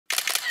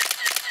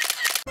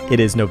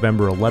It is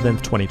November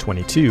 11th,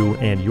 2022,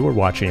 and you're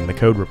watching The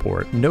Code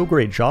Report. No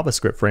great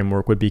JavaScript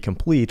framework would be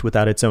complete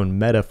without its own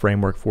meta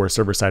framework for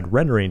server-side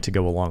rendering to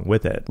go along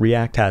with it.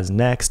 React has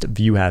Next,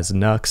 Vue has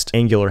Nuxt,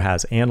 Angular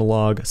has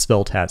Analog,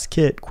 Svelte has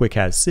Kit, Quick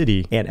has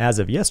City, and as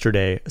of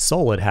yesterday,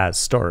 Solid has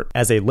Start.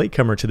 As a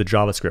latecomer to the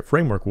JavaScript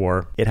framework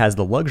war, it has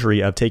the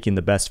luxury of taking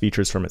the best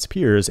features from its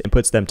peers and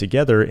puts them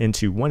together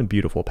into one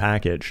beautiful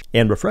package.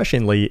 And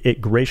refreshingly, it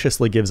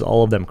graciously gives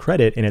all of them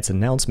credit in its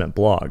announcement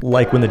blog.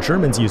 Like when the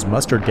Germans used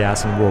mustard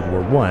gas in World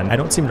War I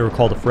don't seem to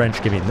recall the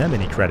French giving them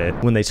any credit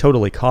when they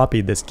totally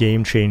copied this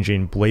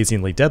game-changing,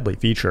 blazingly deadly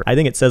feature. I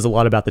think it says a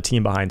lot about the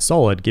team behind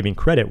Solid giving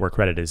credit where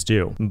credit is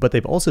due. But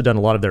they've also done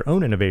a lot of their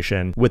own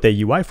innovation with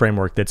a UI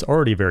framework that's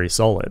already very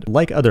solid.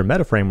 Like other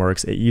meta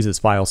frameworks, it uses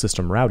file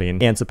system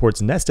routing and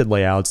supports nested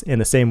layouts in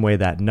the same way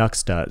that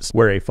Nuxt does,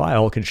 where a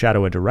file can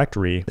shadow a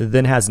directory,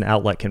 then has an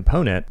outlet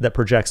component that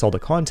projects all the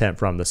content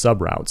from the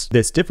subroutes.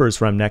 This differs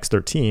from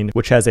Next.13,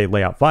 which has a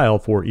layout file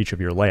for each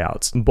of your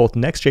layouts. Both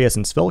Next.js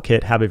and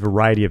SvelteKit have a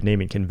variety of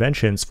naming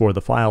conventions for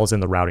the files in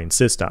the routing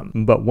system,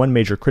 but one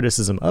major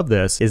criticism of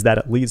this is that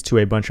it leads to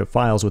a bunch of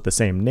files with the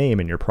same name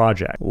in your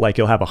project, like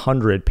you'll have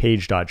 100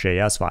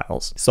 page.js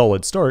files.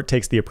 Solid Start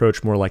takes the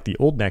approach more like the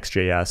old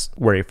Next.js,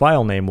 where a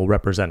file name will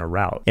represent a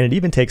route, and it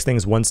even takes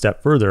things one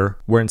step further,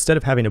 where instead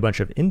of having a bunch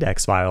of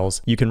index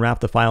files, you can wrap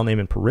the file name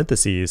in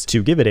parentheses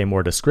to give it a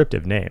more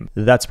descriptive name.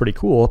 That's pretty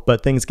cool,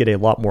 but things get a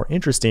lot more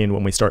interesting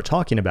when we start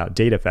talking about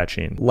data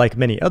fetching. Like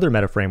many other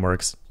meta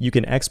frameworks, you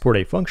can export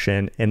a function,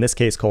 in this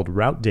case called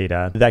route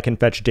data, that can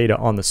fetch data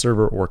on the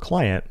server or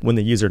client when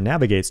the user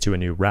navigates to a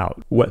new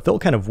route. What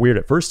felt kind of weird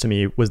at first to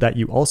me was that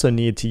you also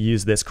need to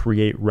use this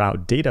create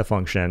route data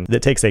function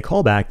that takes a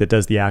callback that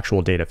does the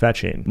actual data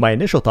fetching. My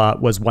initial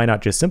thought was, why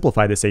not just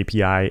simplify this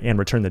API and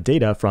return the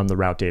data from the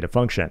route data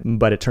function?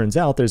 But it turns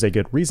out there's a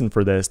good reason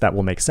for this that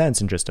will make sense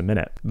in just a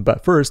minute.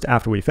 But first,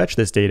 after we fetch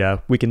this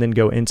data, we can then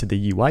go into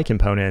the UI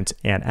component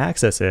and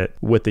access it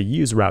with the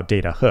use route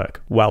data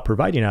hook, while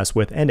providing us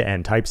with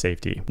end-to-end type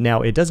safety.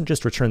 Now, it doesn't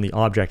just return the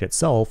object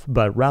itself,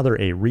 but rather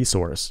a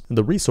resource.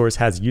 The resource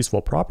has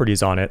useful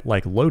properties on it,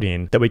 like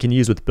loading, that we can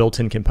use with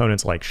built-in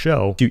components like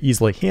show to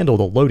easily handle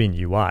the loading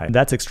UI.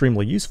 That's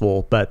extremely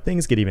useful, but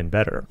things get even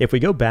better. If we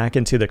go back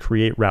into the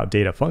create route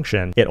data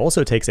function, it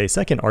also takes a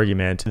second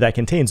argument that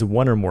contains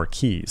one or more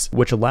keys,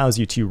 which allows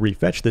you to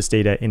refetch this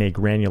data in a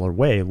granular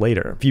way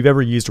later. If you've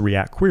ever used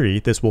React Query,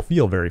 this will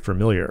feel very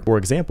familiar. For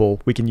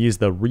example, we can use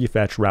the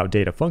refetch route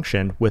data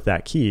function with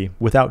that key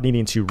without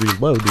needing to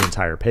reload the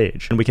entire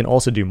page. And we can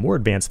also do more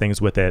advanced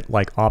things with it,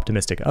 like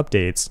optimistic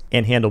updates,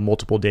 and handle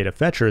multiple data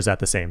fetchers at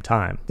the same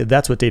time.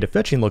 That's what data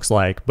fetching looks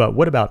like, but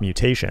what about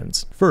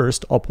mutations?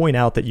 First, I'll point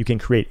out that you can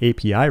create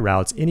API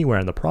routes anywhere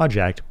in the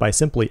project by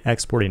simply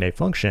exporting a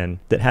function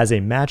that has a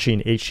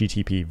matching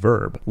HTTP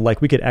verb.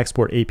 Like we could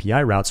export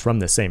API routes from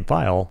the same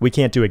file. We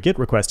can't do a GET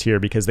request here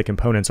because the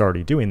component's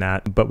already doing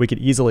that, but we could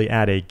easily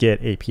add a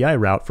GET API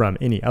route from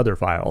any other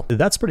file.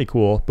 That's pretty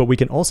cool, but we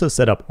can also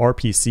set up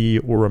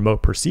RPC or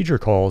remote procedure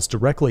calls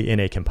directly in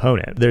a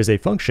component. There's a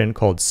function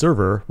called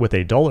server with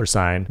a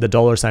 $,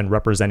 the $sign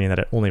representing that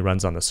it only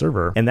runs on the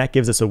server, and that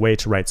gives us a way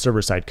to write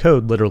server-side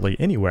code literally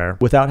anywhere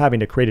without having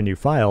to create a new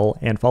file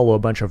and follow a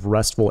bunch of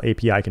RESTful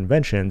API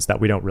conventions that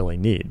we don't really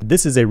need.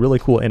 This is a really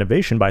cool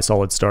innovation by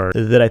Solid Start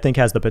that I think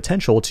has the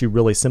potential to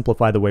really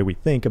simplify the way we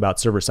think about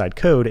server-side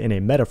code in a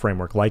meta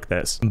framework like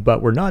this.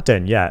 But we're not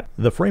done yet.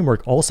 The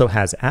framework also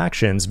has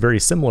actions very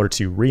similar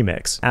to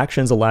Remix.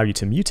 Actions allow you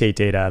to mutate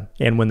data,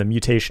 and when the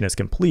mutation is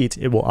complete,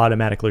 it will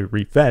automatically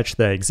refetch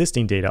the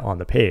existing data on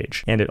the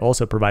page, and it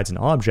also provides an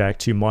object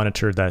to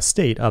monitor the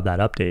state of that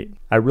update.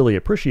 I really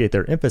appreciate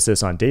their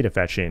emphasis on data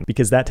fetching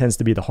because that tends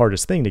to be the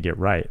hardest thing to get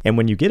right. And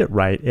when you get it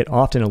right, it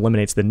often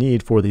eliminates the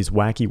need for these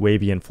wacky,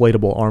 wavy,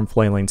 inflatable arm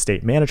flailing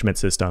state management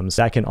systems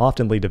that can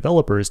often lead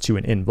developers to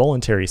an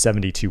involuntary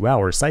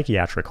 72-hour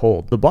psychiatric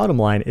hold. The bottom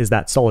line is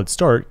that Solid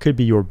Start could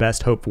be your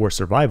best hope for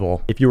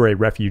survival if you are a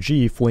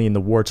refugee fleeing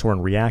the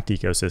war-torn React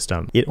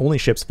ecosystem. It only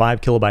ships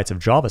 5 kilobytes of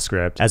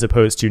JavaScript as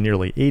opposed to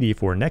nearly 80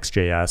 for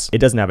Next.js. It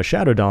doesn't have a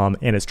shadow DOM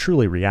and is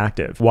truly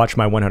reactive. Watch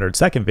my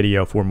 100-second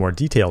video for more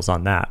details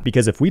on that,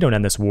 because if we don't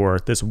end this war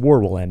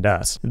will end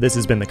us. This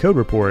has been The Code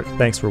Report.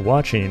 Thanks for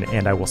watching,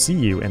 and I will see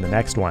you in the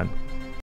next one.